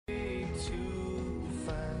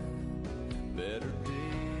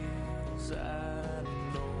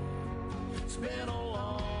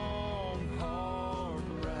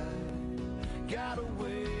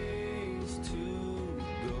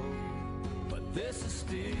This is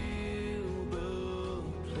still the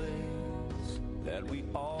place that we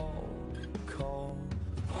all call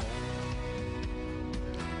home.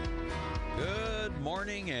 Good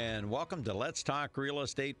morning and welcome to Let's Talk Real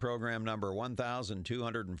Estate program number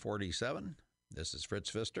 1247. This is Fritz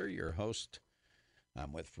Pfister, your host.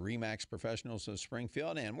 I'm with RE/MAX Professionals of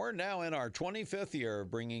Springfield, and we're now in our 25th year of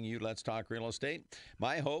bringing you Let's Talk Real Estate.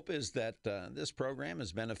 My hope is that this program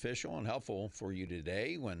is beneficial and helpful for you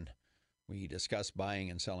today when we discuss buying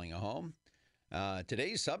and selling a home.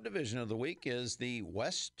 Today's subdivision of the week is the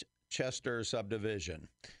Westchester subdivision.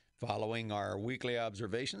 Following our weekly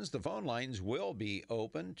observations, the phone lines will be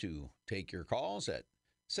open to take your calls at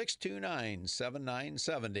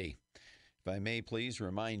 629-7970. If I may please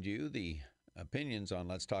remind you, the opinions on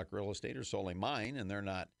Let's Talk Real Estate are solely mine, and they're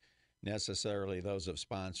not necessarily those of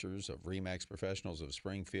sponsors of RE/MAX Professionals of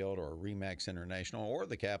Springfield or RE/MAX International or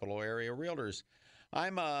the Capital Area Realtors.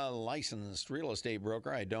 I'm a licensed real estate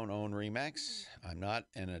broker. I don't own RE/MAX. I'm not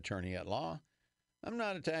an attorney at law. I'm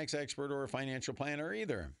not a tax expert or a financial planner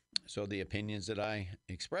either. So the opinions that I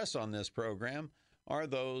express on this program are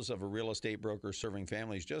those of a real estate broker serving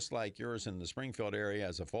families just like yours in the Springfield area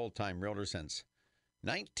as a full-time realtor since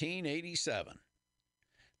 1987.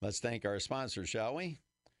 Let's thank our sponsors, shall we?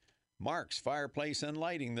 Mark's Fireplace and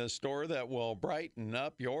Lighting, the store that will brighten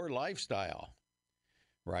up your lifestyle.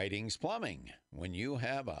 Writings Plumbing. When you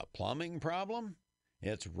have a plumbing problem,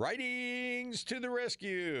 it's Writings to the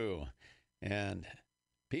rescue. And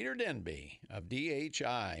Peter Denby of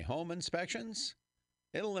DHI Home Inspections.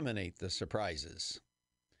 Eliminate the surprises.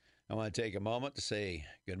 I want to take a moment to say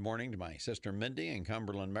good morning to my sister Mindy in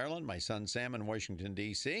Cumberland, Maryland, my son Sam in Washington,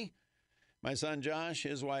 D.C., my son Josh,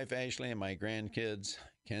 his wife Ashley, and my grandkids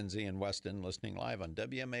Kenzie and Weston listening live on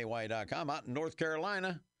WMAY.com out in North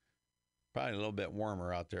Carolina. Probably a little bit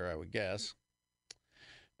warmer out there, I would guess.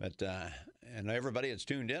 But, and everybody that's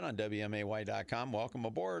tuned in on WMAY.com, welcome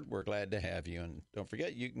aboard. We're glad to have you. And don't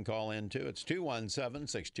forget, you can call in too. It's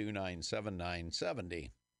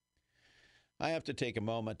 217-629-7970. I have to take a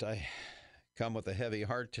moment. I come with a heavy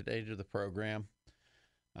heart today to the program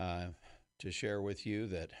to share with you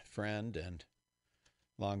that friend and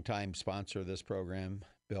longtime sponsor of this program,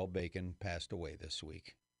 Bill Bacon, passed away this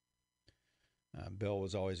week. Bill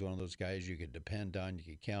was always one of those guys you could depend on, you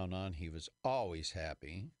could count on. He was always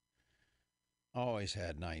happy, always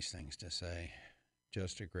had nice things to say.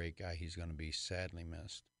 Just a great guy. He's going to be sadly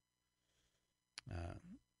missed.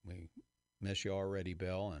 We miss you already,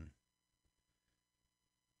 Bill, and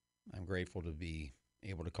I'm grateful to be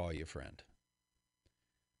able to call you a friend.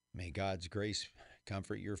 May God's grace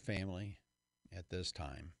comfort your family at this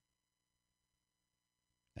time.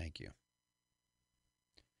 Thank you.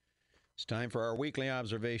 It's time for our weekly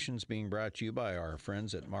observations being brought to you by our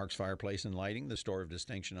friends at Mark's Fireplace and Lighting, the store of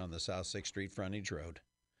distinction on the South 6th Street frontage road.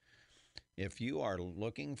 If you are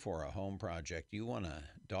looking for a home project, you want to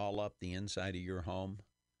doll up the inside of your home,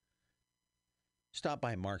 stop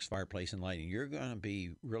by Mark's Fireplace and Lighting. You're going to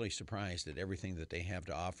be really surprised at everything that they have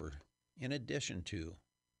to offer, in addition to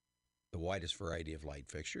the widest variety of light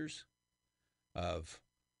fixtures,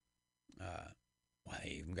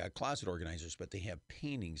 they even got closet organizers, but they have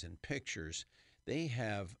paintings and pictures. They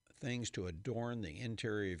have things to adorn the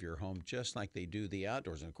interior of your home just like they do the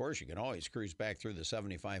outdoors. And, of course, you can always cruise back through the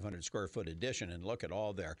 7,500 square foot addition and look at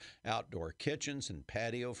all their outdoor kitchens and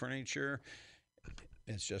patio furniture.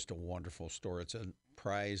 It's just a wonderful store. It's a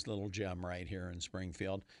prized little gem right here in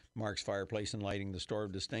Springfield. Mark's Fireplace and Lighting, the store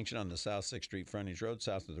of distinction on the South 6th Street frontage road,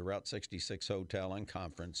 south of the Route 66 Hotel and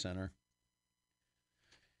Conference Center.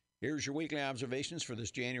 Here's your weekly observations for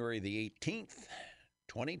this January the 18th,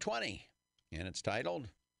 2020. And it's titled,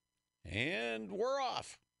 And We're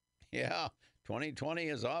Off. Yeah, 2020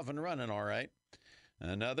 is off and running, all right.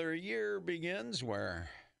 Another year begins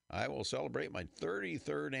where I will celebrate my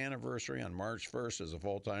 33rd anniversary on March 1st as a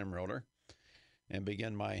full-time realtor and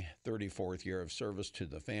begin my 34th year of service to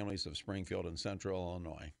the families of Springfield and Central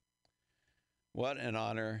Illinois. What an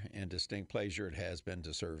honor and distinct pleasure it has been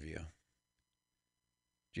to serve you.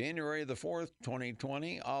 January the 4th,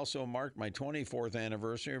 2020 also marked my 24th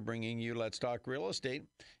anniversary of bringing you Let's Talk Real Estate,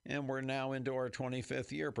 and we're now into our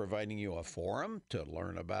 25th year providing you a forum to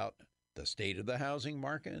learn about the state of the housing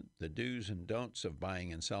market, the do's and don'ts of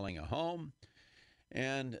buying and selling a home,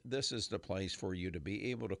 and this is the place for you to be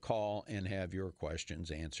able to call and have your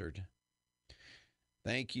questions answered.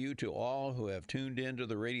 Thank you to all who have tuned into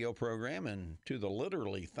the radio program and to the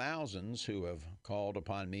literally thousands who have called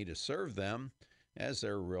upon me to serve them as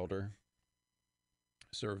their realtor,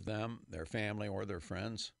 serve them, their family, or their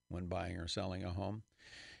friends when buying or selling a home.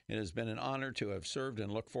 It has been an honor to have served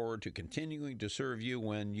and look forward to continuing to serve you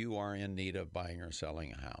when you are in need of buying or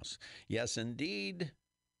selling a house. Yes, indeed.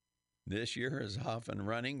 This year is off and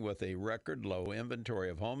running with a record low inventory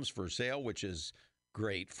of homes for sale, which is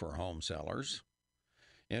great for home sellers.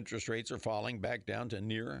 Interest rates are falling back down to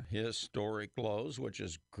near historic lows, which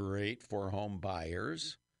is great for home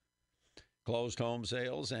buyers. Closed home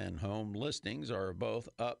sales and home listings are both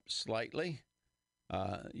up slightly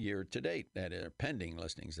year to date. That is, pending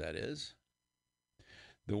listings, that is.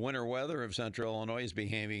 The winter weather of Central Illinois is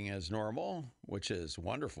behaving as normal, which is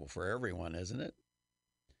wonderful for everyone, isn't it?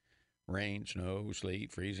 Rain, snow,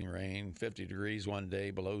 sleet, freezing rain, 50 degrees one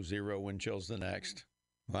day, below zero wind chills the next.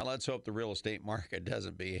 Well, let's hope the real estate market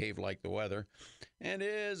doesn't behave like the weather and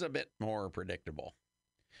is a bit more predictable.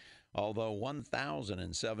 Although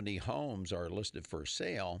 1,070 homes are listed for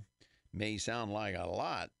sale, may sound like a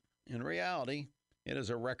lot, in reality, it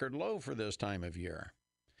is a record low for this time of year.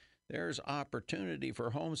 There's opportunity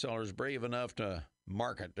for home sellers brave enough to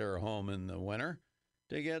market their home in the winter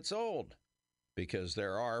to get sold, because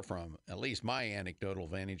there are, from at least my anecdotal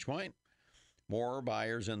vantage point, more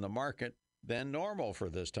buyers in the market than normal for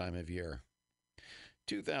this time of year.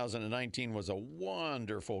 2019 was a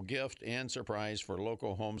wonderful gift and surprise for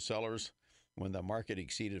local home sellers when the market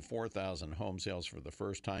exceeded 4,000 home sales for the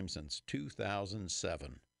first time since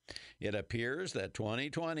 2007. It appears that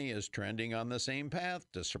 2020 is trending on the same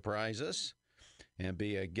path to surprise us and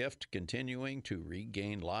be a gift continuing to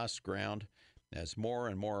regain lost ground as more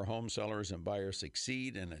and more home sellers and buyers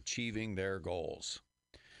succeed in achieving their goals.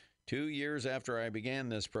 2 years after I began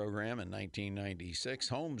this program in 1996,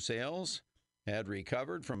 home sales had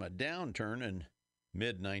recovered from a downturn in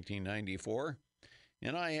mid-1994,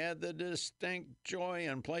 and I had the distinct joy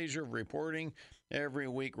and pleasure of reporting every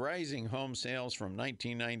week rising home sales from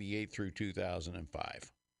 1998 through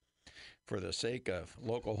 2005. For the sake of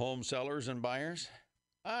local home sellers and buyers,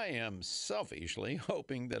 I am selfishly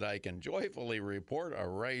hoping that I can joyfully report a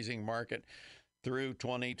rising market through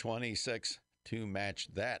 2026 to match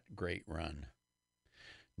that great run.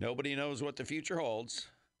 Nobody knows what the future holds.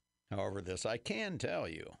 However, this I can tell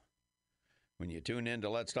you. When you tune in to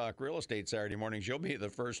Let's Talk Real Estate Saturday mornings, you'll be the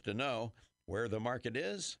first to know where the market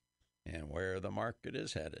is and where the market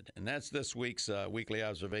is headed. And that's this week's Weekly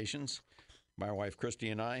Observations. My wife, Christy,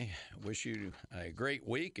 and I wish you a great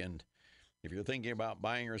week. And if you're thinking about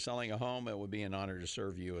buying or selling a home, it would be an honor to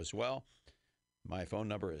serve you as well. My phone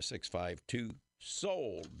number is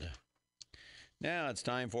 652-SOLD. Now it's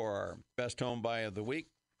time for our Best Home Buy of the Week,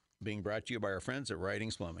 being brought to you by our friends at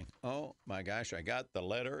Writings Plumbing. Oh, my gosh, I got the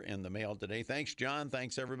letter in the mail today. Thanks, John.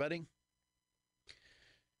 Thanks, everybody.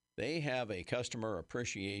 They have a customer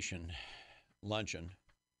appreciation luncheon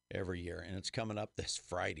every year, and it's coming up this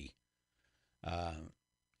Friday.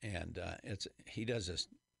 He does this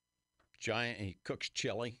giant, he cooks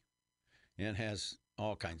chili and has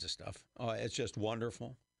all kinds of stuff. Oh, it's just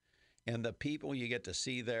wonderful. And the people you get to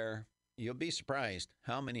see there, you'll be surprised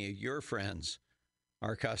how many of your friends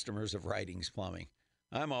are customers of Writings Plumbing.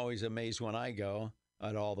 I'm always amazed when I go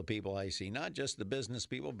at all the people I see, not just the business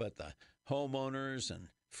people, but the homeowners and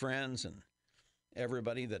friends and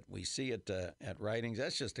everybody that we see at Writings.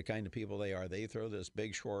 That's just the kind of people they are. They throw this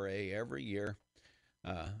big soiree every year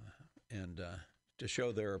to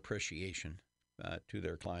show their appreciation to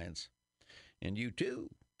their clients. And you, too,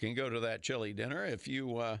 can go to that chili dinner if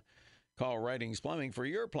you call Writings Plumbing for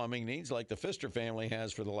your plumbing needs like the Pfister family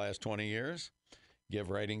has for the last 20 years. Give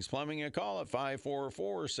Writings Plumbing a call at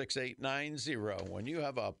 544-6890. When you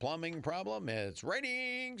have a plumbing problem, it's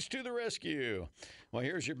Writings to the rescue. Well,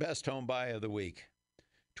 here's your best home buy of the week.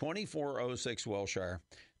 2406 Wilshire.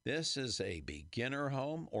 This is a beginner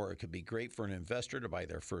home, or it could be great for an investor to buy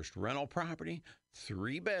their first rental property.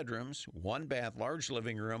 3 bedrooms, 1 bath, large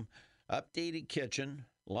living room, updated kitchen,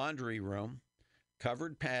 laundry room,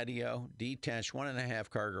 covered patio, detached 1.5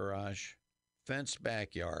 car garage, fenced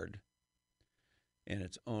backyard, and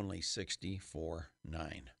it's only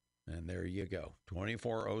 $64,900. And there you go,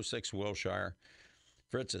 2406 Wilshire,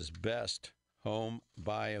 Fritz's best home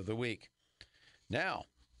buy of the week. Now,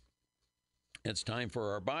 it's time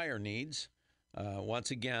for our buyer needs.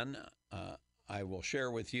 Once again, I will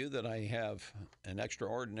share with you that I have an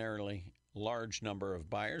extraordinarily large number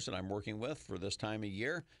of buyers that I'm working with for this time of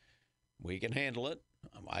year. We can handle it.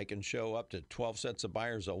 I can show up to 12 sets of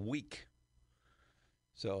buyers a week.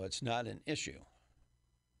 So it's not an issue.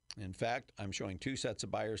 In fact, I'm showing 2 sets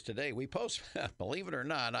of buyers today. Believe it or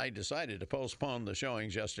not, I decided to postpone the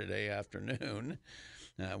showings yesterday afternoon.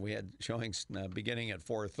 We had showings beginning at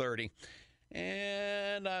 4:30.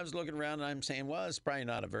 And I was looking around and I'm saying, well, it's probably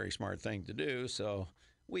not a very smart thing to do. So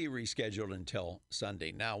we rescheduled until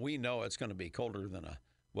Sunday. Now, we know it's going to be colder than a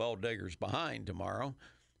well digger's behind tomorrow,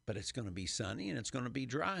 but it's going to be sunny and it's going to be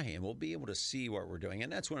dry, and we'll be able to see what we're doing.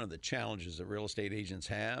 And that's one of the challenges that real estate agents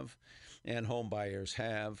have and home buyers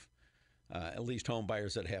have, at least home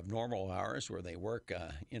buyers that have normal hours where they work,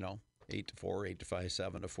 8 to 4, 8 to 5,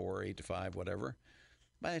 7 to 4, 8 to 5, whatever.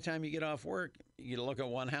 By the time you get off work, you look at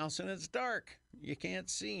one house and it's dark. You can't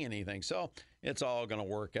see anything. So it's all going to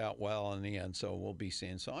work out well in the end. So we'll be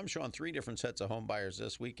seeing. So I'm showing 3 different sets of home buyers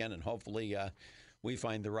this weekend, and hopefully we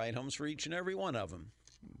find the right homes for each and every one of them.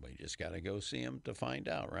 We just got to go see them to find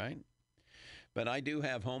out, right? But I do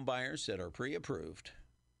have home buyers that are pre-approved,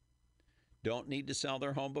 don't need to sell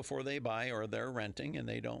their home before they buy, or they're renting and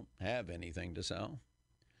they don't have anything to sell,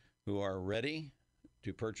 who are ready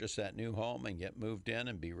to purchase that new home and get moved in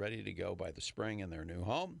and be ready to go by the spring in their new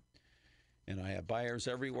home. And I have buyers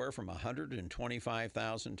everywhere from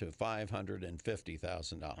 $125,000 to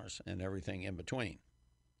 $550,000 and everything in between.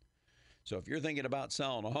 So if you're thinking about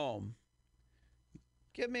selling a home,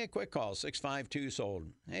 give me a quick call, 652-SOLD.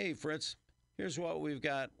 Hey, Fritz, here's what we've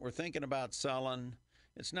got. We're thinking about selling.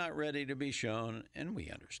 It's not ready to be shown, and we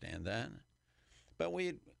understand that. But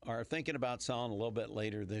we are thinking about selling a little bit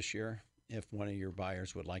later this year if one of your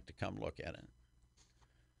buyers would like to come look at it.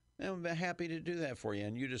 And we'd be happy to do that for you.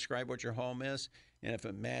 And you describe what your home is, and if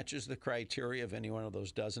it matches the criteria of any one of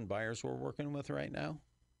those dozen buyers we're working with right now,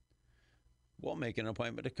 we'll make an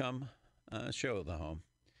appointment to come show the home.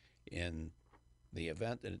 In the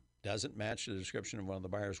event that it doesn't match the description of one of the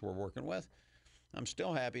buyers we're working with, I'm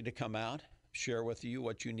still happy to come out, share with you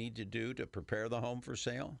what you need to do to prepare the home for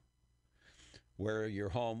sale, where your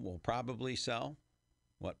home will probably sell,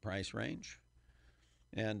 what price range,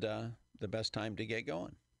 and the best time to get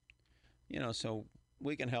going. So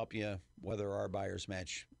we can help you whether our buyers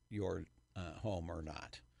match your home or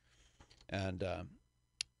not. And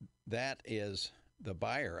that is the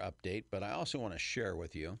buyer update, but I also want to share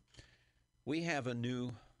with you, we have a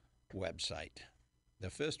new website.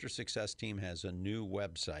 The Pfister Success Team has a new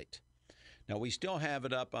website. Now, we still have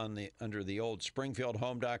it up under the old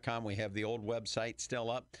SpringfieldHome.com. We have the old website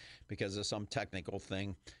still up because of some technical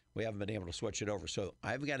thing. We haven't been able to switch it over. So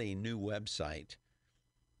I've got a new website,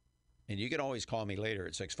 and you can always call me later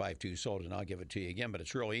at 652-SOLD, and I'll give it to you again, but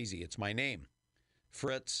it's real easy. It's my name,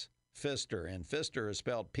 Fritz Pfister, and Pfister is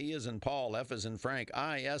spelled P as in Paul, F as in Frank,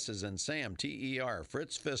 I, S as in Sam, T-E-R,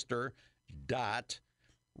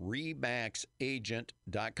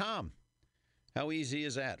 fritzpfister.remaxagent.com. How easy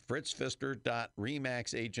is that?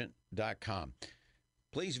 fritzpfister.remaxagent.com.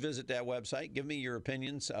 Please visit that website. Give me your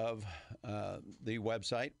opinions of the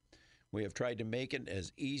website. We have tried to make it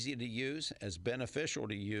as easy to use, as beneficial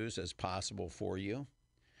to use as possible for you.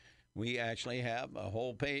 We actually have a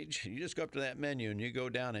whole page. You just go up to that menu and you go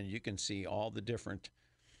down and you can see all the different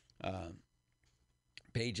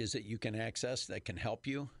pages that you can access that can help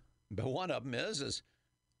you. But one of them is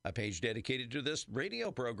a page dedicated to this radio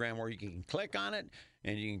program where you can click on it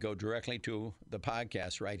and you can go directly to the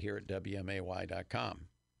podcast right here at WMAY.com.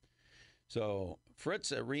 So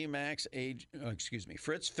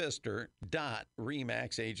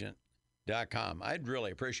fritzpfister.remaxagent.com. I'd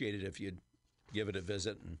really appreciate it if you'd give it a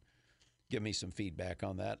visit and give me some feedback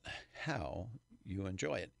on that, how you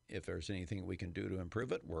enjoy it. If there's anything we can do to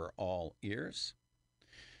improve it, we're all ears.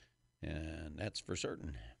 And that's for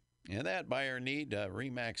certain. And that buyer need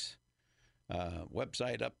REMAX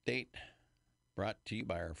website update brought to you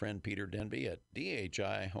by our friend Peter Denby at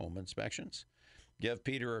DHI Home Inspections. Give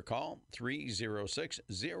Peter a call,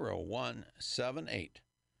 306-0178.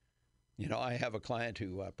 I have a client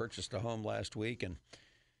who purchased a home last week, and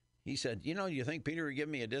he said, you think Peter would give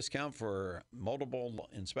me a discount for multiple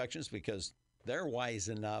inspections because they're wise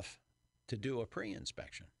enough to do a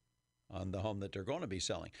pre-inspection on the home that they're going to be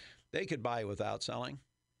selling. They could buy without selling.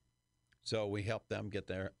 So we help them get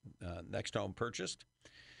their next home purchased.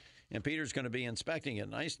 And Peter's going to be inspecting it.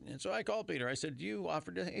 And so I called Peter. I said, do you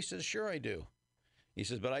offer it? He says, sure I do. He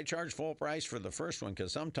says, but I charge full price for the first one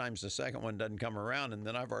because sometimes the second one doesn't come around, and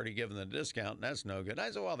then I've already given the discount, and that's no good.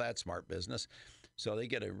 I said, well, that's smart business. So they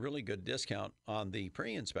get a really good discount on the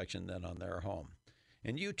pre-inspection then on their home.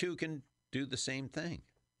 And you too can do the same thing.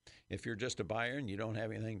 If you're just a buyer and you don't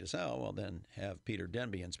have anything to sell, well, then have Peter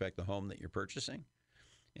Denby inspect the home that you're purchasing.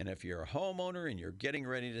 And if you're a homeowner and you're getting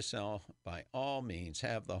ready to sell, by all means,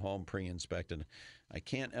 have the home pre-inspected. I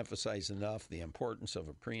can't emphasize enough the importance of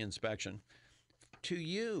a pre-inspection to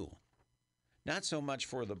you. Not so much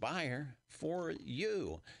for the buyer, for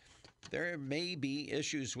you. There may be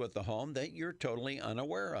issues with the home that you're totally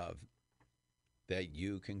unaware of that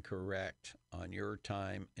you can correct on your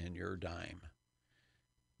time and your dime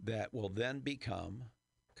that will then become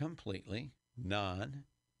completely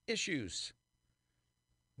non-issues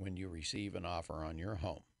when you receive an offer on your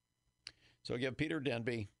home. So give Peter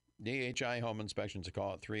Denby, DHI Home Inspections, a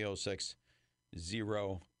call at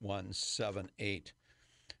 306-0178.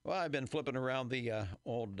 Well, I've been flipping around the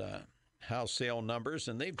old house sale numbers,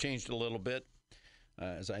 and they've changed a little bit.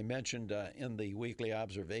 As I mentioned in the weekly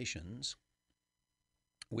observations,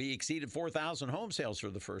 we exceeded 4,000 home sales for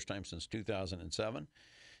the first time since 2007.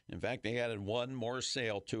 In fact, they added one more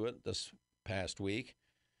sale to it this past week.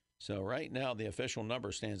 So right now, the official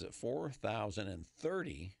number stands at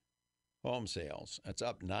 4,030 home sales. That's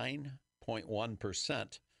up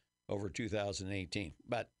 9.1% over 2018.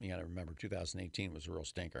 But you got to remember, 2018 was a real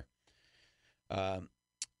stinker.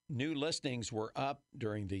 New listings were up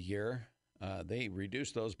during the year. They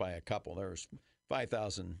reduced those by a couple. There was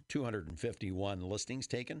 5,251 listings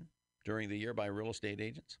taken during the year by real estate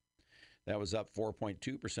agents. That was up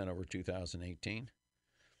 4.2% over 2018.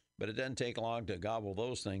 But it doesn't take long to gobble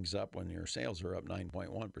those things up when your sales are up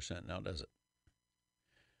 9.1% now, does it?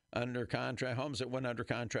 Under contract, homes that went under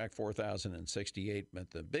contract, 4,068.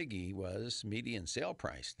 But the biggie was median sale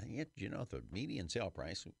price. You know, the median sale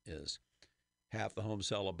price is half the homes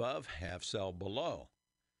sell above, half sell below.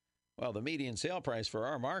 Well, the median sale price for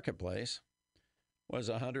our marketplace was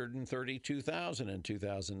 $132,000 in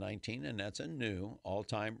 2019, and that's a new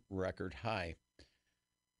all-time record high.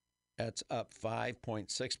 That's up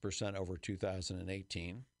 5.6% over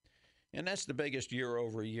 2018. And that's the biggest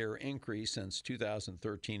year-over-year increase since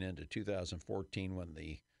 2013 into 2014, when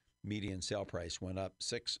the median sale price went up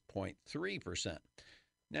 6.3%.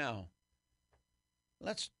 Now,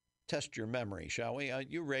 let's test your memory, shall we?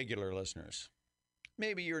 You regular listeners,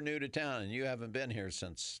 maybe you're new to town and you haven't been here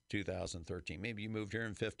since 2013. Maybe you moved here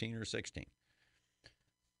in 15 or 16.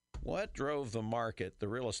 What drove the market, the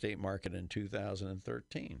real estate market, in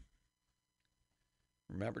 2013?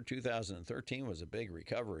 Remember, 2013 was a big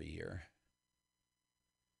recovery year.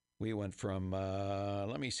 We went from,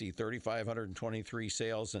 3,523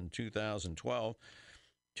 sales in 2012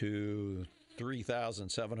 to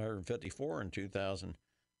 3,754 in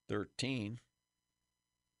 2013.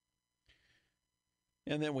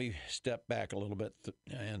 And then we stepped back a little bit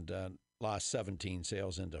and lost 17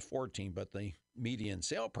 sales into 14, but the median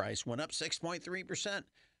sale price went up 6.3%.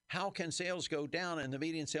 How can sales go down and the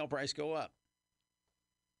median sale price go up?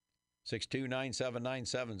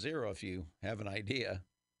 6297970 if you have an idea.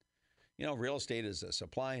 You know, real estate is a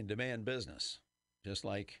supply and demand business. Just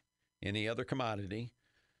like any other commodity,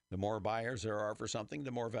 the more buyers there are for something, the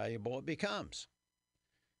more valuable it becomes.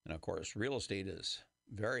 And of course, real estate is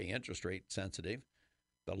very interest rate sensitive.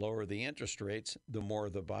 The lower the interest rates, the more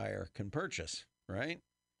the buyer can purchase, right?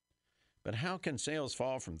 But how can sales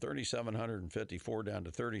fall from 3,754 down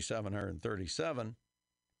to 3,737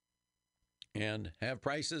 and have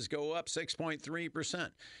prices go up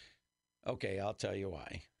 6.3%? Okay, I'll tell you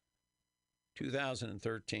why.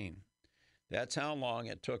 2013. That's how long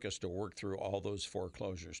it took us to work through all those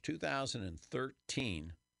foreclosures.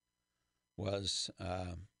 2013 was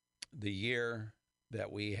the year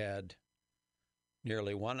that we had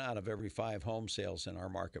nearly 1 out of every 5 home sales in our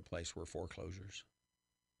marketplace were foreclosures.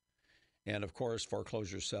 And of course,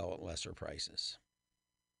 foreclosures sell at lesser prices.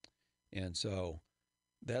 And so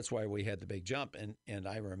that's why we had the big jump. And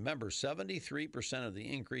I remember 73% of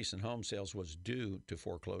the increase in home sales was due to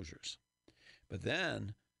foreclosures. But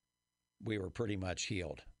then we were pretty much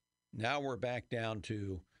healed. Now we're back down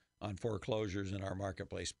to, on foreclosures in our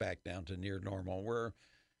marketplace, back down to near normal. We're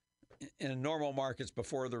in normal markets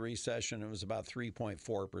before the recession, it was about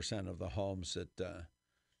 3.4% of the homes that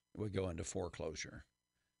would go into foreclosure.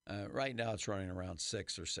 Right now it's running around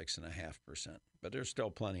 6 or 6.5%, but there's still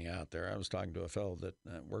plenty out there. I was talking to a fellow that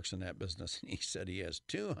works in that business, and he said he has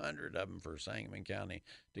 200 of them for Sangamon County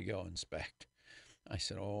to go inspect. I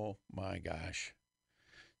said, oh my gosh.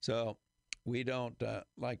 So we don't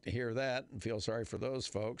like to hear that and feel sorry for those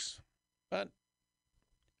folks, but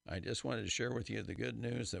I just wanted to share with you the good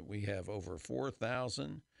news that we have over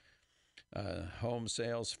 4,000 home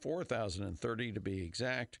sales, 4,030 to be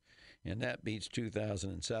exact, and that beats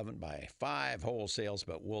 2007 by 5 wholesales,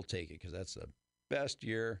 but we'll take it because that's the best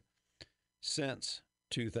year since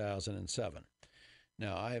 2007.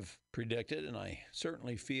 Now, I've predicted, and I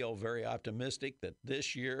certainly feel very optimistic, that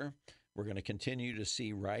this year we're going to continue to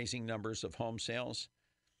see rising numbers of home sales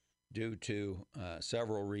due to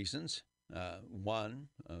several reasons. One,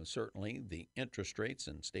 certainly the interest rates,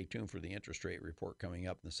 and stay tuned for the interest rate report coming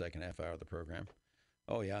up in the second half hour of the program.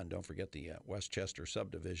 Oh, yeah, and don't forget the Westchester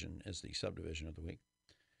subdivision is the subdivision of the week.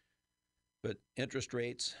 But interest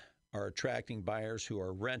rates, are attracting buyers who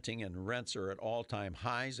are renting, and rents are at all-time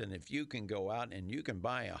highs. And if you can go out and you can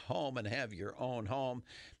buy a home and have your own home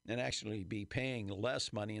and actually be paying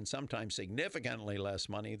less money, and sometimes significantly less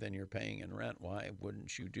money than you're paying in rent, why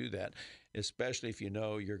wouldn't you do that? Especially if you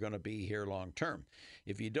know you're going to be here long term.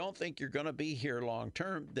 If you don't think you're going to be here long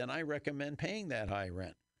term, then I recommend paying that high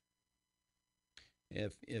rent.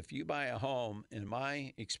 If you buy a home, in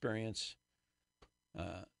my experience,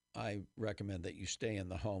 I recommend that you stay in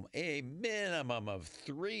the home a minimum of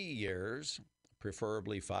 3 years,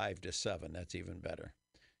 preferably 5 to 7. That's even better.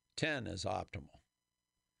 10 is optimal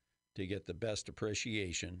to get the best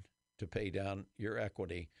appreciation, to pay down your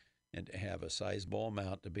equity, and to have a sizable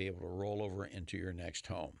amount to be able to roll over into your next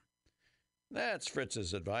home. That's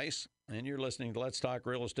Fritz's advice, and you're listening to Let's Talk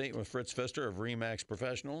Real Estate with Fritz Pfister of RE/MAX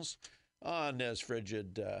Professionals on this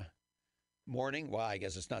frigid morning. Well, I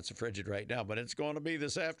guess it's not so frigid right now, but it's going to be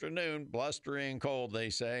this afternoon. Blustery and cold, they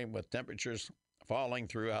say, with temperatures falling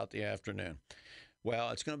throughout the afternoon.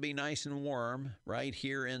 Well, it's going to be nice and warm right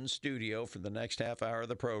here in studio for the next half hour of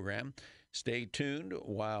the program. Stay tuned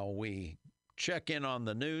while we check in on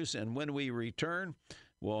the news, and when we return,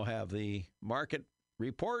 we'll have the market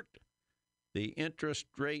report, the interest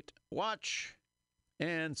rate watch,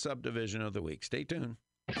 and subdivision of the week. Stay tuned.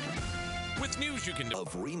 With news you can know.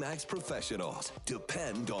 Of RE/MAX Professionals.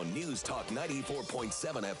 Depend on News Talk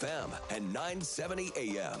 94.7 FM and 970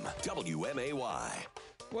 AM. WMAY.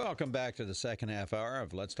 Welcome back to the second half hour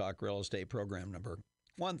of Let's Talk Real Estate program number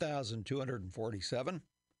 1247.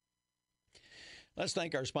 Let's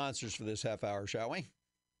thank our sponsors for this half hour, shall we?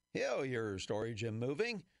 Hillier Storage and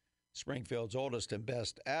Moving, Springfield's oldest and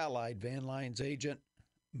best allied van lines agent,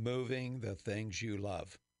 moving the things you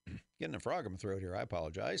love. Getting a frog in my throat here, I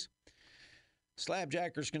apologize.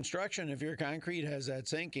 Slabjackers Construction. If your concrete has that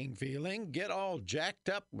sinking feeling, get all jacked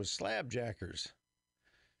up with Slabjackers.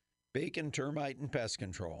 Bacon Termite and Pest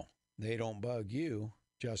Control. They don't bug you,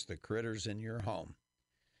 just the critters in your home.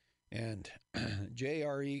 And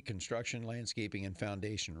JRE Construction, Landscaping, and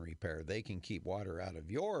Foundation Repair. They can keep water out of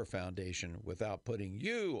your foundation without putting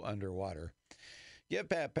you underwater. Give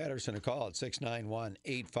Pat Patterson a call at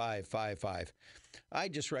 691-8555. I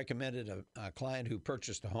just recommended a client who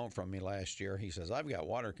purchased a home from me last year. He says, I've got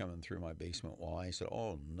water coming through my basement wall. I said,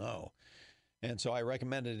 oh, no. And so I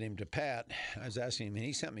recommended him to Pat. I was asking him, and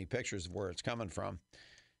he sent me pictures of where it's coming from.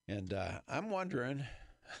 And I'm wondering,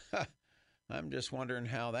 I'm just wondering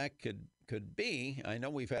how that could be. I know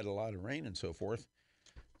we've had a lot of rain and so forth,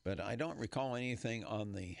 but I don't recall anything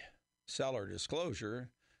on the seller disclosure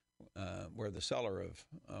where the seller of,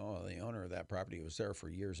 the owner of that property was there for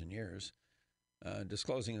years and years,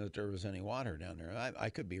 disclosing that there was any water down there.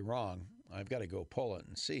 I could be wrong. I've got to go pull it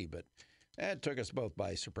and see, but that took us both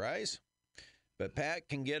by surprise. But Pat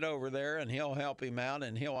can get over there, and he'll help him out,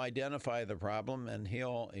 and he'll identify the problem, and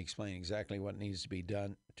he'll explain exactly what needs to be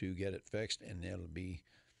done to get it fixed, and it'll be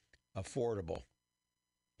affordable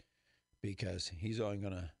because he's only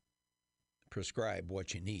going to prescribe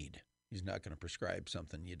what you need. He's not going to prescribe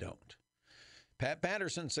something you don't. Pat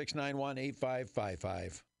Patterson,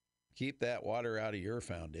 691-8555. Keep that water out of your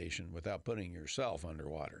foundation without putting yourself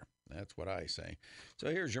underwater. That's what I say. So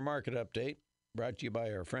here's your market update, brought to you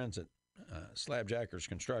by our friends at Slabjackers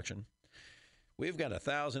Construction. We've got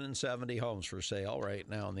 1,070 homes for sale right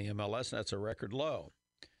now in the MLS. That's a record low.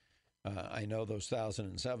 I know those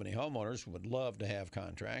 1,070 homeowners would love to have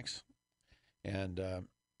contracts, and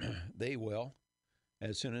they will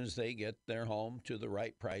as soon as they get their home to the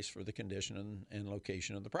right price for the condition and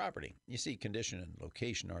location of the property. You see, condition and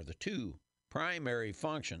location are the two primary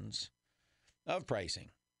functions of pricing.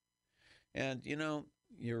 And, you know,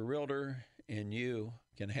 your realtor and you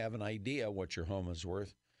can have an idea what your home is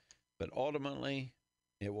worth, but ultimately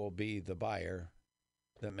it will be the buyer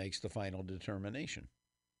that makes the final determination.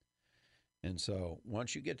 And so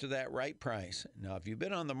once you get to that right price, now if you've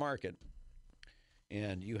been on the market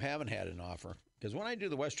and you haven't had an offer, because when I do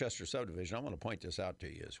the Westchester subdivision, I want to point this out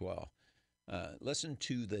to you as well. Listen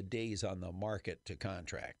to the days on the market to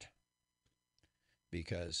contract,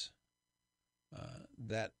 because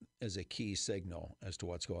that is a key signal as to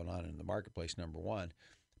what's going on in the marketplace, number one.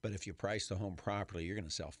 But if you price the home properly, you're going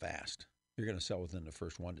to sell fast. You're going to sell within the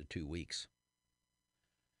first 1 to 2 weeks.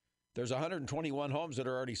 There's 121 homes that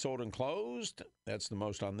are already sold and closed. That's the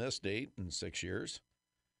most on this date in 6 years.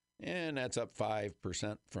 And that's up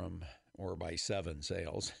 5% by 7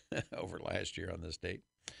 sales over last year on this date.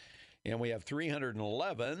 And we have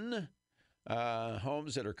 311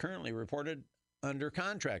 homes that are currently reported under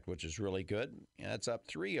contract, which is really good. That's up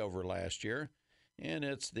 3 over last year, and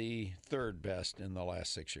it's the third best in the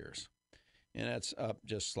last 6 years. And that's up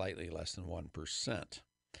just slightly less than 1%.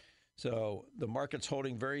 So the market's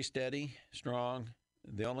holding very steady, strong.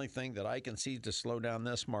 The only thing that I can see to slow down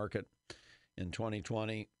this market in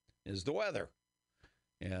 2020 is the weather.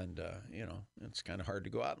 And, it's kind of hard to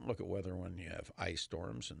go out and look at weather when you have ice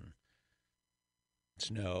storms and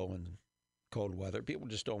snow and cold weather. People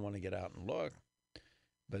just don't want to get out and look.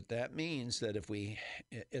 But that means that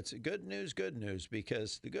it's good news,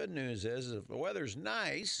 because the good news is if the weather's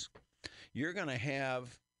nice, you're going to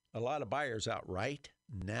have a lot of buyers out right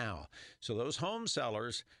now. So those home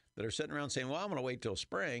sellers that are sitting around saying, well, I'm going to wait till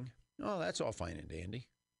spring. Oh, that's all fine and dandy.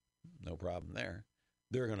 No problem there.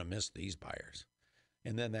 They're going to miss these buyers.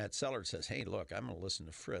 And then that seller says, hey, look, I'm going to listen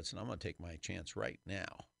to Fritz, and I'm going to take my chance right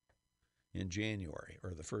now in January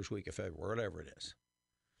or the first week of February, whatever it is.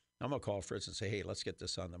 I'm going to call Fritz and say, hey, let's get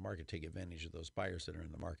this on the market, take advantage of those buyers that are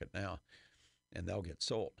in the market now, and they'll get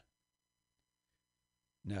sold.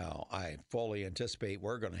 Now, I fully anticipate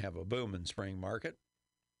we're going to have a boom in spring market.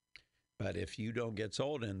 But if you don't get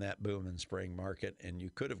sold in that boom in spring market, and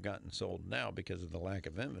you could have gotten sold now because of the lack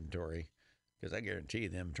of inventory, because I guarantee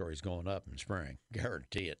the inventory is going up in spring,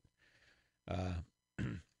 guarantee it,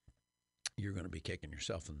 you're going to be kicking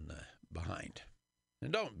yourself in the behind.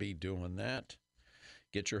 And don't be doing that.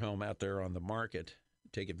 Get your home out there on the market.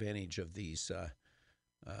 Take advantage of these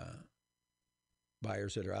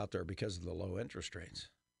buyers that are out there because of the low interest rates.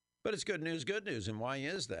 But it's good news. And why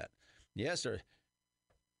is that? Yes, sir.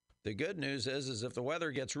 The good news is if the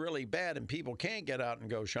weather gets really bad and people can't get out and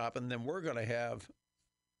go shopping, then we're going to have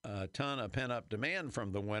a ton of pent-up demand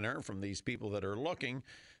from the winter, from these people that are looking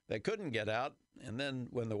that couldn't get out. And then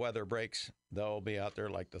when the weather breaks, they'll be out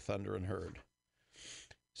there like the thunder and herd.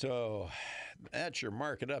 So that's your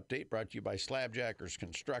market update brought to you by Slabjackers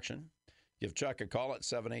Construction. Give Chuck a call at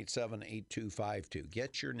 787-8252.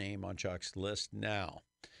 Get your name on Chuck's list now.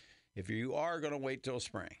 If you are going to wait till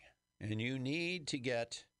spring and you need to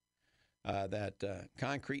get that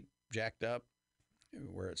concrete jacked up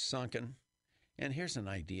where it's sunken, and here's an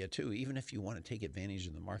idea too, even if you want to take advantage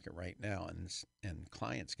of the market right now and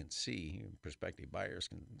clients can see, prospective buyers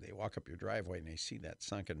they walk up your driveway and they see that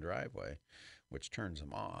sunken driveway, which turns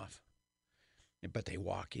them off. But they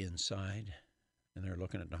walk inside and they're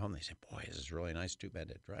looking at the home. They say, boy, this is really nice. Too bad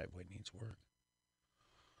that driveway needs work.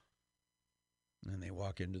 And they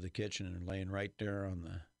walk into the kitchen and laying right there on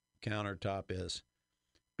the countertop is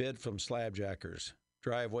bid from Slabjackers,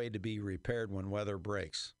 driveway to be repaired when weather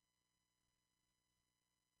breaks.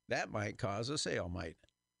 That might cause a sale, might.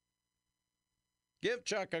 Give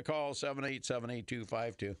Chuck a call,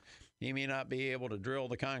 787-8252. He may not be able to drill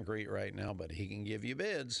the concrete right now, but he can give you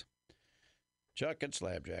bids. Chuck at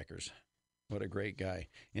Slabjackers. What a great guy.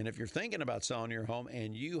 And if you're thinking about selling your home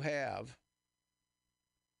and you have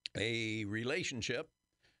a relationship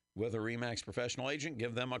with a RE/MAX professional agent,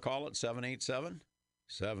 give them a call at 787-7215.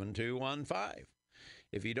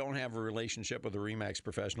 If you don't have a relationship with a RE/MAX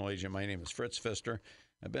professional agent, my name is Fritz Pfister.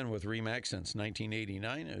 I've been with RE/MAX since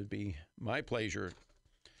 1989. It would be my pleasure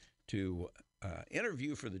to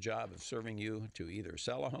interview for the job of serving you to either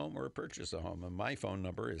sell a home or purchase a home. And my phone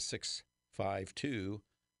number is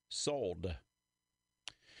 652-SOLD.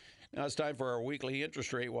 Now it's time for our weekly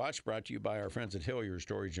interest rate watch, brought to you by our friends at Hillier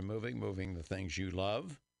Storage and moving the things you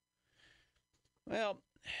love. Well,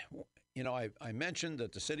 you know, I mentioned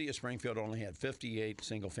that the city of Springfield only had 58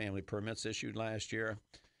 single-family permits issued last year,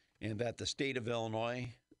 and that the state of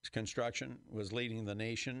Illinois construction was leading the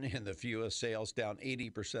nation in the fewest sales, down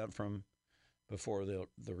 80% from before the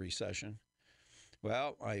recession.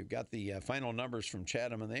 Well, I got the final numbers from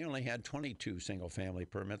Chatham, and they only had 22 single-family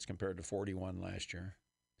permits compared to 41 last year.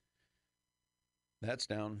 That's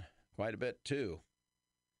down quite a bit, too.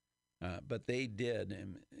 But they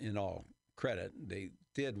did, in all credit, they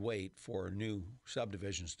did wait for new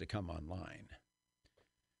subdivisions to come online.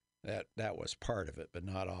 That was part of it, but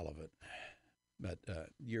not all of it. But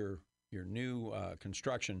your new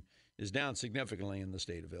construction is down significantly in the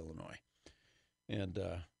state of Illinois. And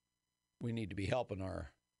we need to be helping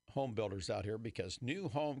our home builders out here, because new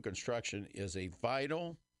home construction is a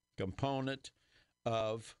vital component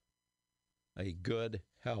of a good,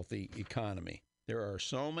 healthy economy. There are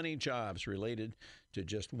so many jobs related to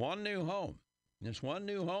just one new home. Just one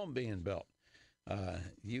new home being built.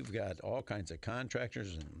 You've got all kinds of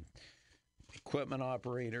contractors and equipment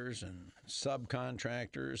operators and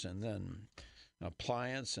subcontractors, and then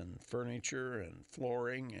appliance and furniture and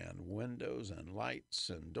flooring and windows and lights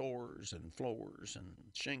and doors and floors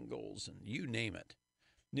and shingles and you name it.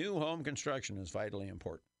 New home construction is vitally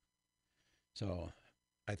important. So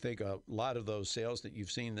I think a lot of those sales that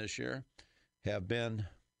you've seen this year have been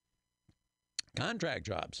contract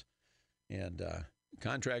jobs. And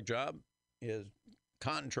contract job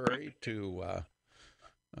contrary to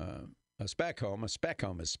a spec home is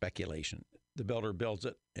speculation. The builder builds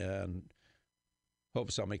it and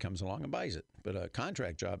hopes somebody comes along and buys it. But a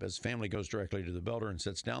contract job is family goes directly to the builder and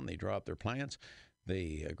sits down. They draw up their plans.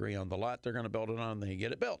 They agree on the lot they're going to build it on. They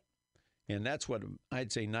get it built. And that's what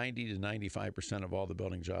I'd say 90 to 95% of all the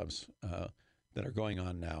building jobs that are going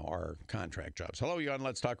on now are contract jobs. Hello, you on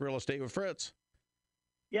Let's Talk Real Estate with Fritz.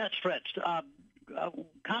 Yes, Fritz.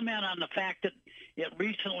 Comment on the fact that it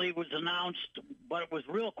recently was announced, but it was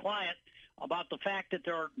real quiet, about the fact that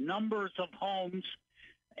there are numbers of homes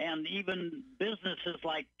and even businesses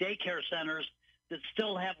like daycare centers that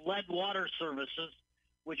still have lead water services,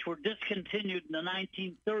 which were discontinued in the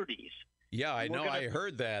 1930s. Yeah, I know. I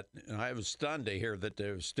heard that, and I was stunned to hear that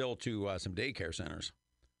there's still some daycare centers.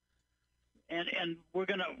 And we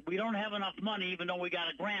don't have enough money, even though we got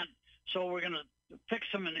a grant, so we're gonna fix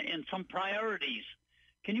them in some priorities.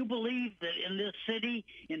 Can you believe that in this city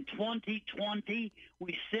in 2020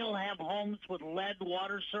 we still have homes with lead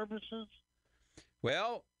water services?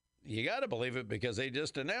 Well, you got to believe it because they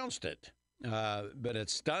just announced it. But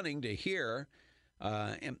it's stunning to hear.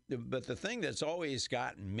 But the thing that's always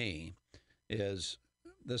gotten me is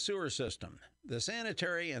the sewer system. The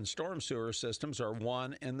sanitary and storm sewer systems are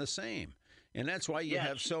one and the same. And that's why you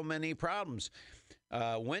have so many problems.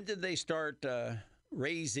 When did they start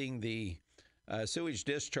raising the sewage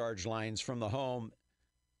discharge lines from the home,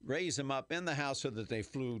 raise them up in the house so that they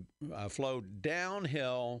flowed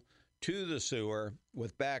downhill to the sewer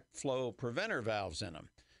with backflow preventer valves in them?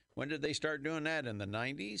 When did they start doing that? In the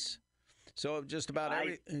 90s? So just about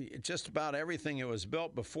everything that was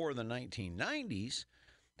built before the 1990s,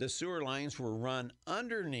 the sewer lines were run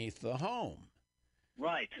underneath the home.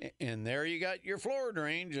 Right. And there you got your floor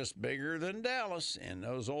drain, just bigger than Dallas. And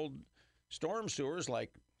those old storm sewers,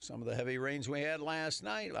 like some of the heavy rains we had last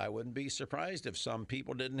night, I wouldn't be surprised if some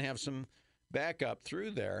people didn't have some backup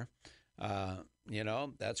through there.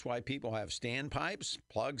 That's why people have standpipes,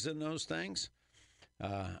 plugs in those things.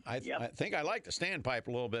 I think I like the standpipe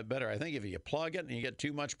a little bit better. I think if you plug it and you get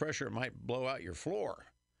too much pressure, it might blow out your floor.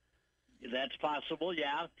 That's possible,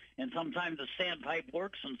 yeah. And sometimes the standpipe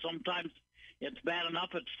works, and sometimes it's bad enough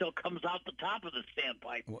it still comes out the top of the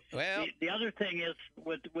standpipe. Well, the other thing is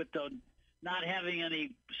with the not having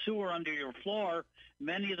any sewer under your floor,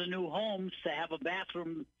 many of the new homes, to have a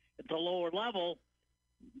bathroom at the lower level,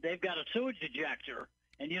 they've got a sewage ejector,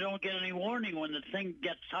 and you don't get any warning when the thing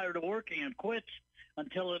gets tired of working and quits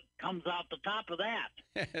until it comes out the top of that.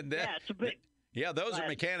 It's a big. Yeah, those are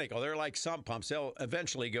mechanical. They're like sump pumps. They'll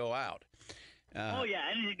eventually go out.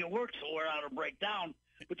 Anything that works will wear out or break down,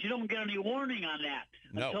 but you don't get any warning on that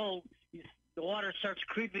until the water starts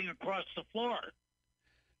creeping across the floor.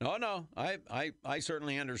 No, I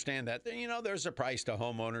certainly understand that. There's a price to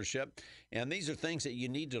home ownership, and these are things that you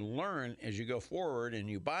need to learn as you go forward and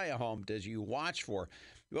you buy a home, as you watch for.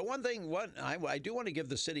 But one thing, I do want to give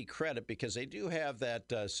the city credit because they do have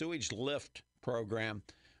that sewage lift program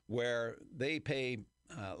where they pay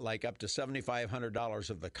like up to $7,500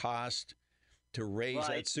 of the cost to raise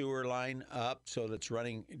that sewer line up so that it's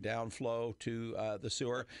running downflow to the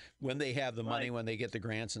sewer when they have the money, when they get the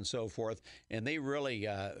grants and so forth. And they really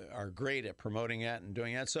are great at promoting that and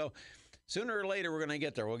doing that. So sooner or later, we're going to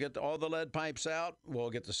get there. We'll get all the lead pipes out. We'll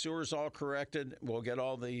get the sewers all corrected. We'll get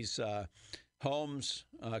all these homes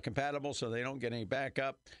compatible so they don't get any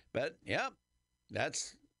backup. But,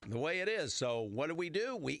 that's the way it is. So what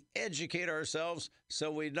do? We educate ourselves so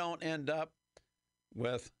we don't end up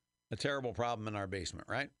with a terrible problem in our basement,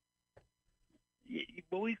 right?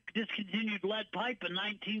 Well, we discontinued lead pipe in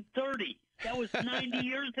 1930. That was 90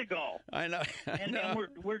 years ago. I know. And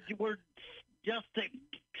we're just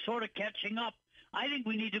sort of catching up. I think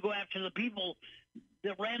we need to go after the people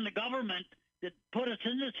that ran the government that put us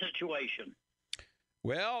in this situation.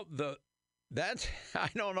 Well, I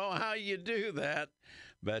don't know how you do that,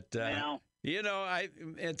 but they're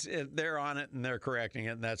on it and they're correcting it,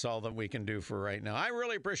 and that's all that we can do for right now. I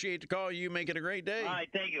really appreciate the call. You make it a great day. All right,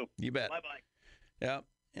 thank you. You bet. Bye-bye.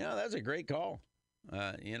 Yeah, that's a great call.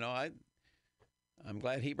 I'm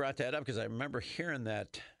glad he brought that up because I remember hearing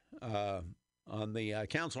that on the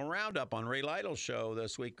Council Roundup on Ray Lytle's show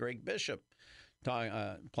this week. Greg Bishop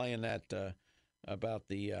playing that about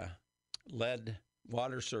the lead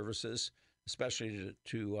water services, especially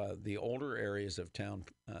to the older areas of town,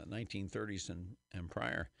 1930s and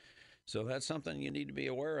prior. So that's something you need to be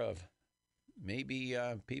aware of. Maybe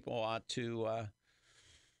people ought to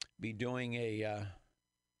be doing a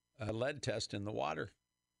lead test in the water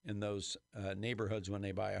in those neighborhoods when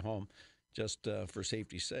they buy a home, just for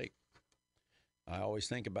safety's sake. I always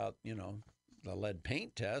think about, the lead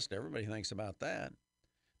paint test. Everybody thinks about that.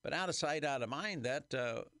 But out of sight, out of mind, that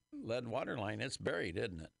lead water line, it's buried,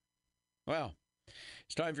 isn't it? Well,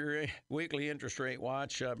 it's time for your weekly interest rate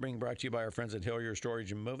watch, being brought to you by our friends at Hillier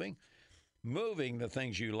Storage and Moving. Moving the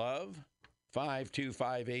things you love,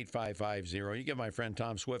 525-8550. You give my friend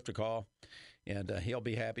Tom Swift a call, and he'll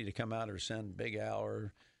be happy to come out or send Big Al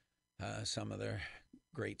or some of their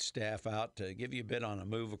great staff out to give you a bid on a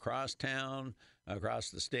move across town, across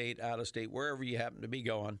the state, out of state, wherever you happen to be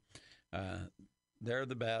going. They're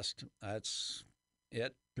the best. That's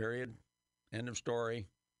it, period. End of story.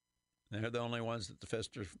 They're the only ones that the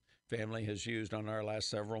Pfister family has used on our last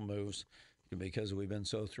several moves because we've been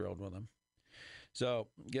so thrilled with them. So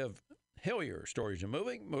give Hillier Storage and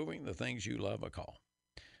Moving the things you love, a call.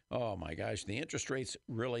 Oh, my gosh, the interest rates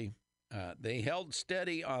really, they held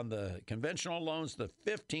steady on the conventional loans. The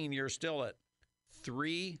 15-year still at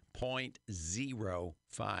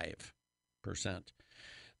 3.05%.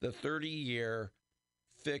 The 30-year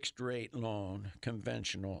fixed-rate loan,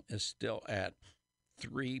 conventional, is still at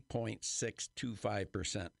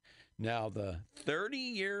 3.625%. Now, the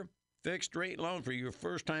 30-year fixed-rate loan for your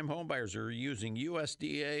first-time homebuyers who are using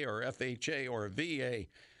USDA or FHA or VA,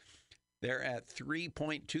 they're at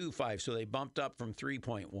 3.25, so they bumped up from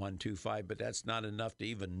 3.125, but that's not enough to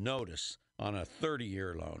even notice on a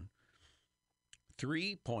 30-year loan.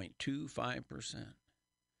 3.25%.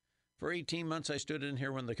 For 18 months, I stood in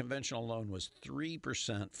here when the conventional loan was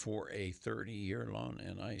 3% for a 30-year loan,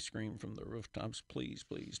 and I screamed from the rooftops, please,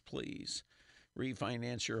 please, please,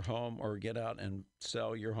 refinance your home or get out and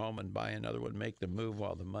sell your home and buy another one. Make the move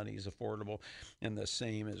while the money is affordable, and the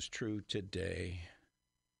same is true today.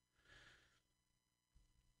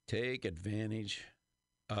 Take advantage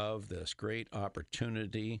of this great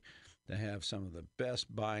opportunity to have some of the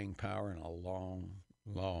best buying power in a long,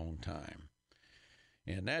 long time.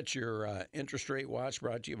 And that's your interest rate watch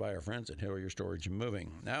brought to you by our friends at Hillier Storage and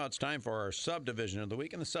Moving. Now it's time for our subdivision of the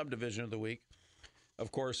week. And the subdivision of the week,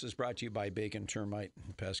 of course, is brought to you by Bacon Termite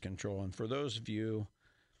and Pest Control. And for those of you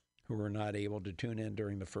who were not able to tune in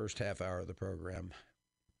during the first half hour of the program,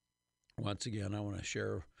 once again, I want to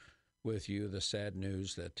share with you the sad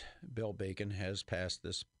news that Bill Bacon has passed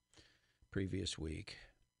this previous week.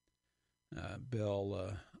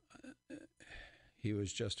 Bill, he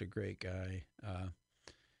was just a great guy.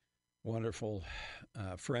 Wonderful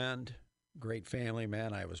friend, great family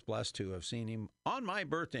man. I was blessed to have seen him on my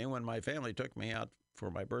birthday when my family took me out for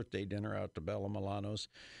my birthday dinner out to Bella Milano's.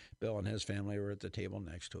 Bill and his family were at the table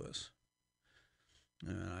next to us.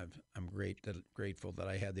 And I'm grateful that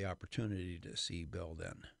I had the opportunity to see Bill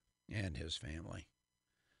then and his family.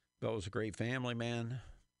 Bill was a great family man,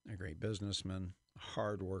 a great businessman, a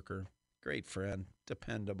hard worker, great friend,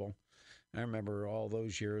 dependable. I remember all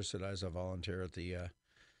those years that I was a volunteer at the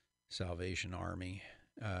Salvation Army.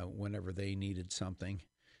 Whenever they needed something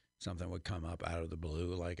would come up out of the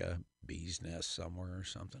blue, like a bee's nest somewhere or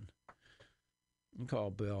something. You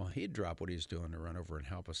call Bill, he'd drop what he's doing to run over and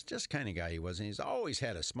help us. Just the kind of guy he was, and he's always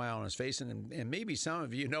had a smile on his face, and maybe some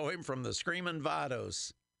of you know him from the Screamin'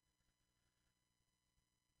 Vados.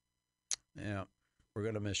 Yeah, we're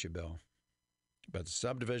going to miss you, Bill. But the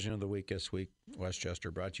subdivision of the week this week,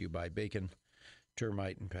 Westchester, brought to you by Bacon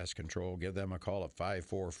Termite and Pest Control. Give them a call at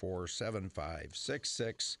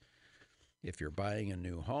 544-7566. If you're buying a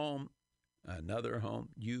new home, another home,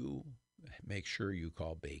 you make sure you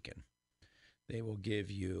call Bacon. They will give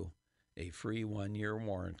you a free 1-year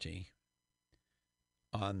warranty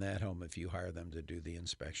on that home if you hire them to do the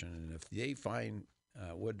inspection. And if they find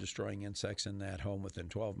wood-destroying insects in that home within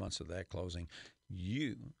 12 months of that closing,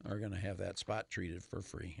 you are going to have that spot treated for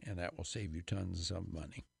free, and that will save you tons of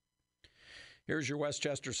money. Here's your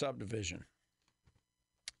Westchester subdivision.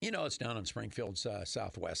 You know, it's down on Springfield's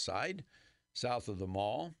southwest side, south of the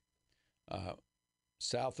mall,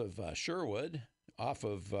 south of Sherwood, off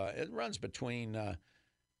of, it runs between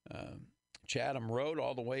Chatham Road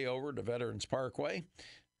all the way over to Veterans Parkway.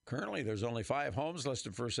 Currently, there's only 5 homes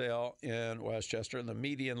listed for sale in Westchester, and the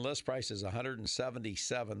median list price is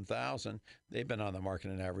 $177,000. They've been on the market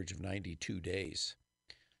an average of 92 days.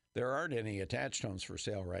 There aren't any attached homes for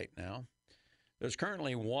sale right now. There's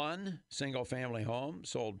currently 1 single-family home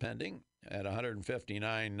sold pending at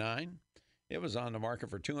 $159,900. It was on the market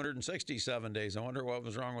for 267 days. I wonder what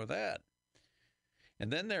was wrong with that.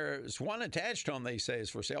 And then there's 1 attached home they say is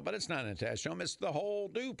for sale, but it's not an attached home. It's the whole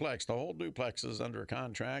duplex. The whole duplex is under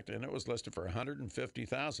contract, and it was listed for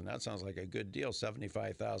 $150,000. That sounds like a good deal,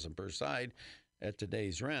 $75,000 per side at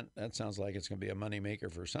today's rent. That sounds like it's going to be a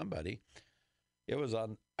moneymaker for somebody. It was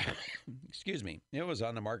on, it was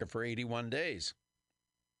on the market for 81 days.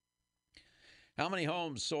 How many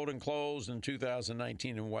homes sold and closed in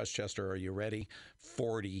 2019 in Westchester? Are you ready?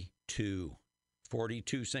 42.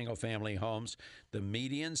 42 single-family homes. The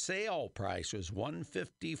median sale price was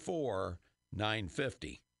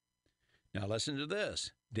 $154,950. Now listen to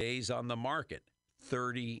this. Days on the market,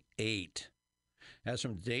 38. That's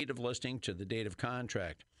from the date of listing to the date of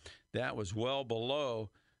contract. That was well below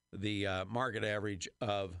the market average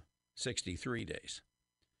of 63 days.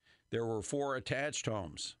 There were 4 attached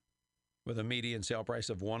homes with a median sale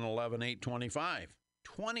price of $111,825.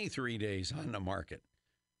 23 days on the market.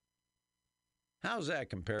 How's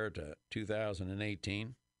that compared to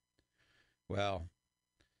 2018? Well,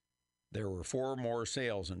 there were 4 more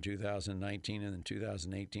sales in 2019 than in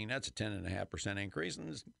 2018. That's a 10.5% increase.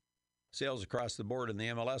 And sales across the board in the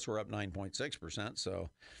MLS were up 9.6%,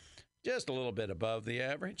 so just a little bit above the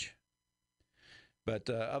average.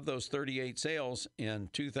 But of those 38 sales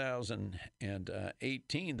in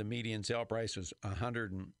 2018, the median sale price was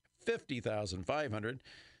 $150,500.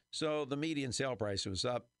 So the median sale price was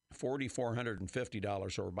up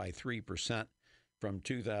 $4,450, or by 3%, from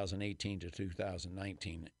 2018 to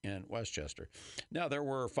 2019 in Westchester. Now, there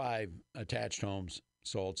were 5 attached homes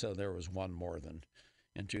sold, so there was 1 more than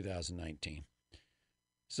in 2019.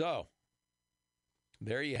 So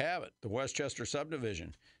there you have it, the Westchester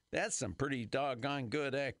subdivision. That's some pretty doggone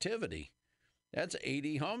good activity. That's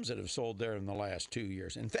 80 homes that have sold there in the last 2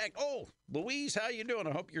 years. In fact, Louise, how you doing?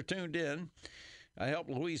 I hope you're tuned in. I helped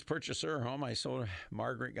Louise purchase her home. I sold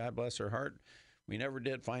Margaret, God bless her heart. We never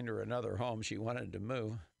did find her another home. She wanted to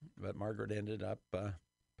move, but Margaret ended up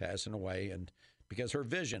passing away, and because her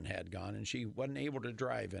vision had gone and she wasn't able to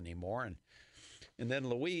drive anymore. And then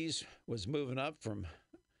Louise was moving up from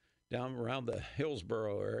down around the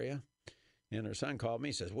Hillsboro area, and her son called me.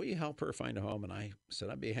 He says, will you help her find a home? And I said,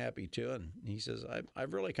 I'd be happy to. And he says,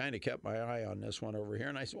 I've really kind of kept my eye on this one over here.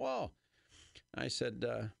 And I said, well,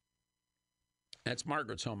 that's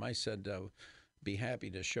Margaret's home. I said, be happy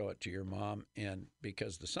to show it to your mom. And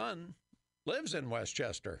because the son lives in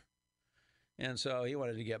Westchester. And so he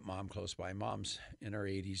wanted to get mom close by. Mom's in her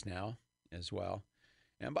 80s now as well.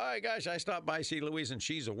 And by gosh, I stopped by, see Louise, and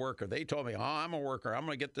she's a worker. They told me, I'm a worker. I'm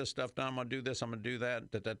going to get this stuff done. I'm going to do this. I'm going to do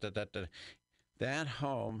that. That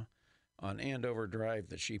home on Andover Drive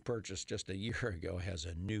that she purchased just a year ago has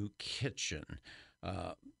a new kitchen,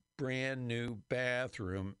 brand new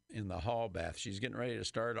bathroom in the hall bath. She's getting ready to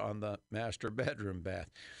start on the master bedroom bath.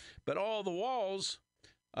 But all the walls,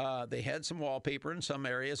 they had some wallpaper in some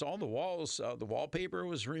areas. All the walls, the wallpaper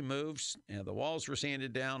was removed, and the walls were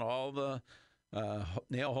sanded down. All the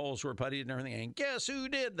nail holes were puttied and everything. And guess who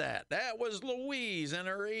did that? That was Louise in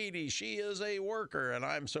her 80s. She is a worker, and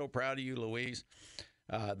I'm so proud of you, Louise.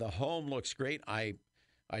 The home looks great. I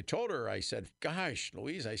told her, I said, gosh,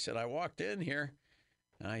 Louise, I said, I walked in here,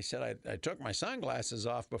 and I said, I took my sunglasses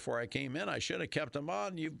off before I came in. I should have kept them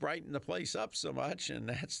on. You've brightened the place up so much, and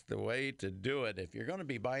that's the way to do it. If you're going to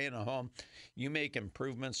be buying a home, you make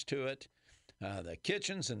improvements to it. The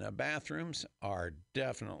kitchens and the bathrooms are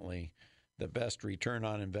definitely the best return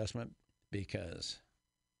on investment, because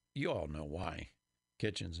you all know why.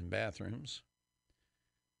 Kitchens and bathrooms.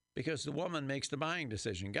 Because the woman makes the buying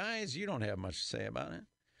decision. Guys, you don't have much to say about it.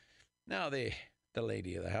 Now, the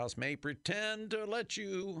lady of the house may pretend to let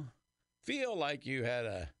you feel like you had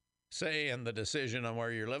a say in the decision on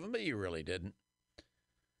where you're living, but you really didn't.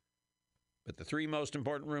 But the 3 most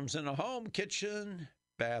important rooms in a home: kitchen,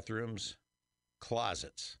 bathrooms,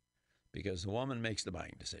 closets, because the woman makes the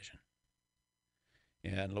buying decision.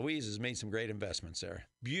 And Louise has made some great investments there.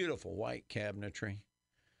 Beautiful white cabinetry.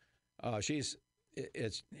 It's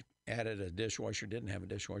added a dishwasher, didn't have a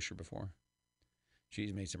dishwasher before.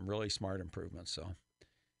 She's made some really smart improvements. So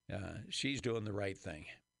she's doing the right thing.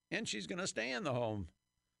 And she's going to stay in the home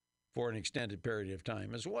for an extended period of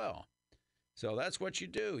time as well. So that's what you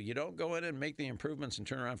do. You don't go in and make the improvements and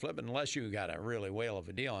turn around and flip it unless you got a really whale of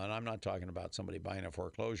a deal. And I'm not talking about somebody buying a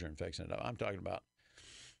foreclosure and fixing it up. I'm talking about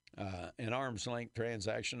an arm's length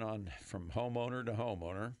transaction from homeowner to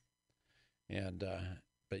homeowner. And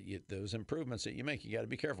but those improvements that you make, you got to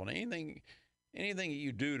be careful. And anything that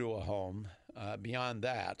you do to a home beyond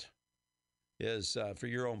that is for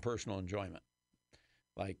your own personal enjoyment,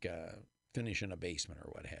 like finishing a basement or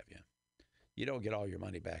what have you. You don't get all your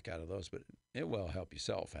money back out of those, but it will help you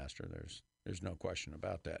sell faster. There's no question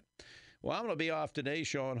about that. Well, I'm going to be off today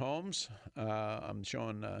showing homes. I'm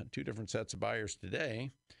showing 2 different sets of buyers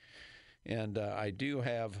today. And I do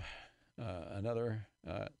have another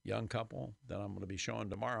young couple that I'm going to be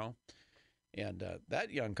showing tomorrow. And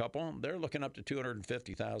that young couple, they're looking up to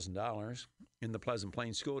 $250,000 in the Pleasant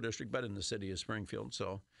Plains School District, but in the city of Springfield.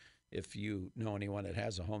 So if you know anyone that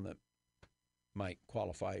has a home that might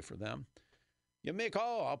qualify for them. Give me a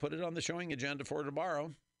call. I'll put it on the showing agenda for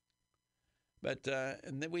tomorrow. But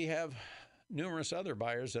and then we have numerous other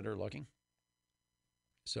buyers that are looking.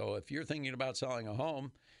 So if you're thinking about selling a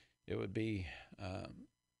home, it would be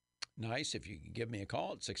nice if you could give me a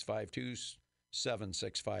call at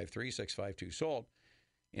 652-7653-652-SOLD.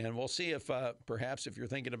 And we'll see if perhaps if you're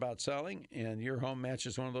thinking about selling and your home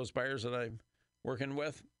matches one of those buyers that I'm working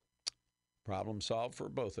with, problem solved for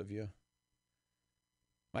both of you.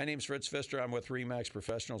 My name's Fritz Pfister. I'm with RE/MAX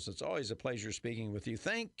Professionals. It's always a pleasure speaking with you.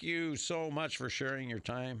 Thank you so much for sharing your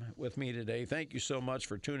time with me today. Thank you so much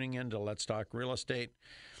for tuning in to Let's Talk Real Estate.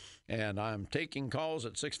 And I'm taking calls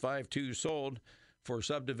at 652-SOLD for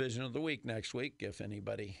Subdivision of the Week next week if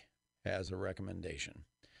anybody has a recommendation.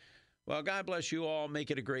 Well, God bless you all.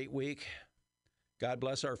 Make it a great week. God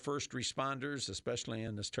bless our first responders, especially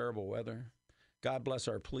in this terrible weather. God bless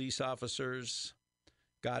our police officers.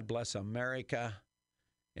 God bless America.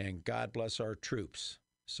 And God bless our troops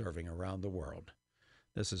serving around the world.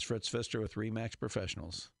 This is Fritz Pfister with RE/MAX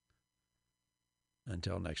Professionals.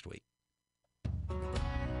 Until next week.